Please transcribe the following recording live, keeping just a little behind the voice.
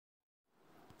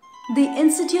The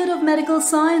Institute of Medical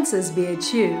Sciences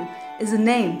BHU is a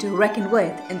name to reckon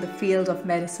with in the field of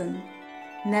medicine.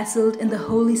 Nestled in the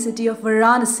holy city of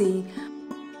Varanasi,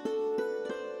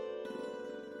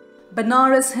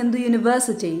 Banaras Hindu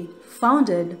University,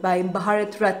 founded by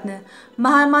Bharat Ratna,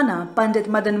 Mahamana Pandit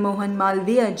Madan Mohan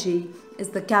Malviya ji, is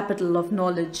the capital of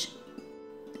knowledge.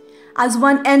 As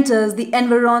one enters the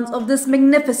environs of this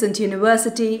magnificent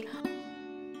university,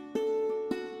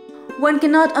 one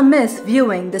cannot amiss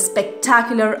viewing the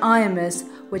spectacular IMS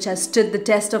which has stood the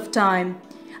test of time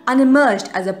and emerged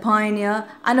as a pioneer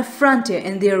and a frontier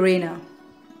in the arena.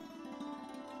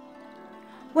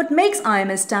 What makes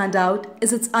IMS stand out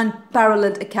is its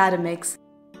unparalleled academics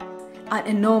and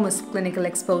enormous clinical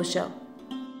exposure.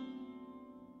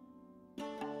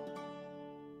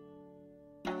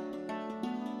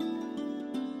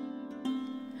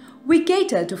 We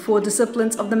cater to 4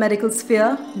 disciplines of the medical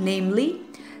sphere, namely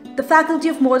the Faculty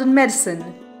of Modern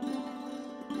Medicine,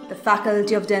 the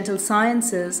Faculty of Dental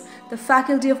Sciences, the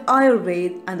Faculty of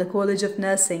Ayurveda and the College of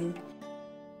Nursing,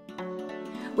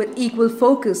 with equal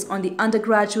focus on the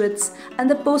undergraduates and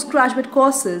the postgraduate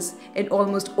courses in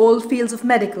almost all fields of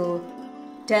medical,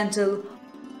 dental,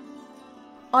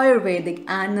 Ayurvedic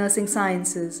and nursing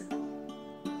sciences.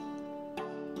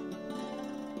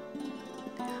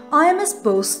 IMS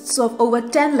boasts of over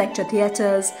 10 lecture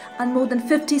theatres and more than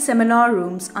 50 seminar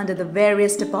rooms under the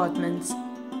various departments.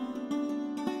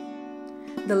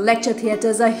 The lecture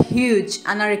theatres are huge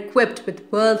and are equipped with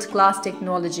world-class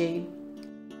technology.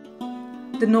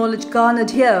 The knowledge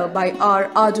garnered here by our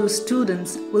arduous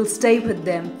students will stay with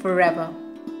them forever.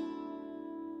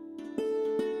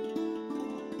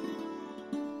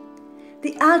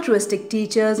 The altruistic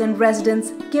teachers and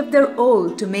residents give their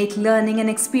all to make learning and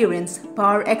experience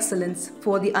par excellence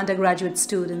for the undergraduate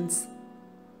students.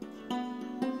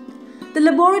 The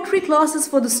laboratory classes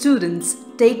for the students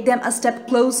take them a step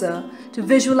closer to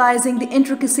visualizing the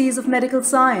intricacies of medical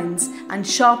science and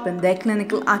sharpen their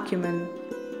clinical acumen.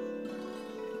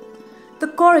 The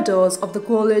corridors of the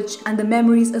college and the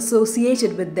memories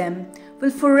associated with them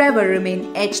will forever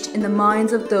remain etched in the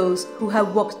minds of those who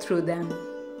have walked through them.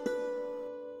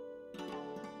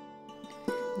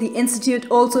 The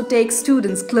institute also takes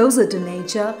students closer to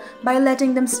nature by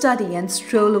letting them study and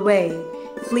stroll away,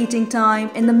 fleeting time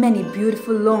in the many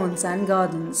beautiful lawns and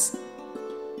gardens.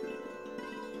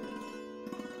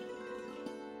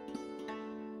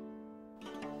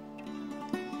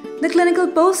 The clinical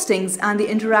postings and the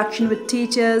interaction with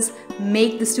teachers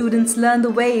make the students learn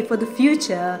the way for the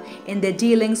future in their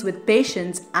dealings with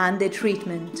patients and their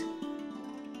treatment.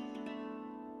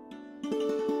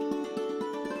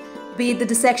 Be it the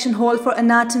dissection hall for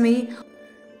anatomy,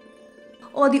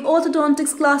 or the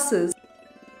orthodontics classes,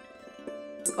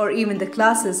 or even the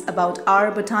classes about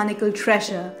our botanical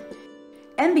treasure,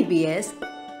 MBBS,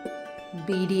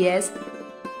 BDS,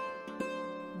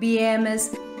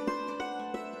 BAMS,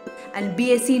 and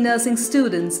BSc nursing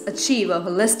students achieve a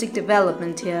holistic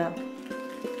development here.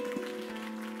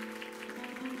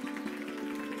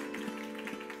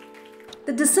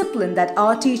 The discipline that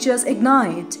our teachers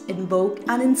ignite, invoke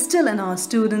and instill in our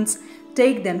students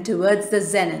take them towards the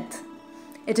zenith.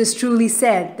 It is truly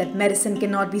said that medicine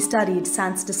cannot be studied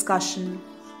sans discussion.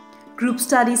 Group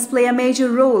studies play a major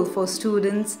role for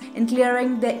students in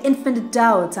clearing their infinite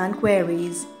doubts and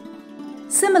queries.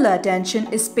 Similar attention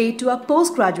is paid to our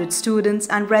postgraduate students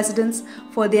and residents,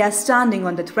 for they are standing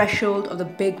on the threshold of the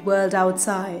big world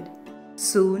outside.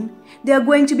 Soon, they are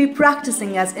going to be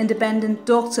practicing as independent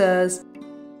doctors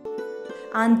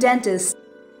and dentists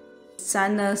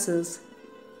and nurses.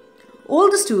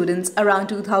 All the students, around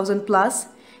 2000 plus,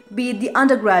 be it the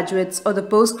undergraduates or the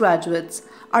postgraduates,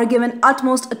 are given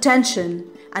utmost attention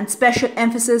and special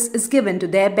emphasis is given to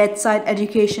their bedside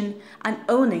education and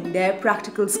owning their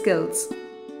practical skills.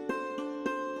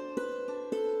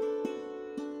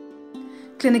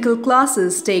 Clinical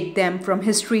classes take them from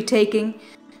history taking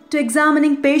to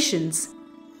examining patients,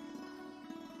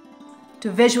 to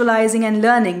visualizing and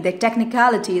learning the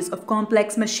technicalities of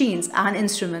complex machines and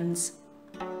instruments.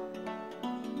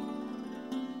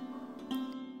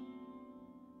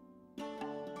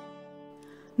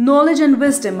 Knowledge and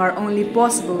wisdom are only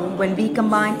possible when we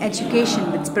combine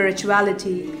education with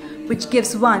spirituality, which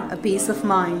gives one a peace of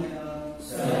mind.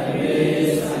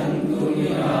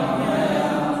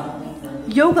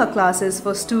 Yoga classes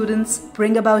for students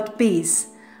bring about peace,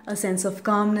 a sense of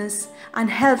calmness, and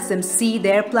helps them see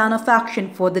their plan of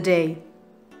action for the day.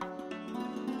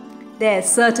 There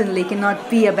certainly cannot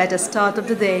be a better start of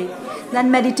the day than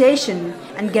meditation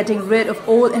and getting rid of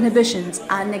all inhibitions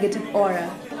and negative aura.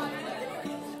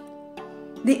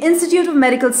 The Institute of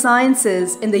Medical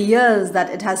Sciences, in the years that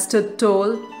it has stood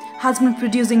tall, has been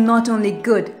producing not only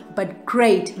good but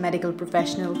great medical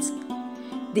professionals.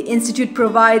 The institute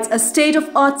provides a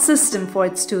state-of-art system for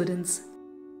its students.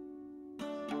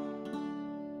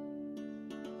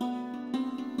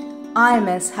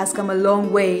 IMS has come a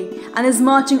long way and is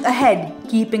marching ahead,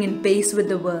 keeping in pace with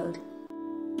the world.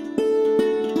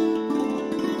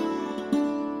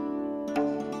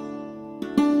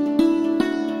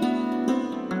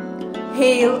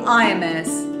 Hail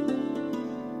IMS!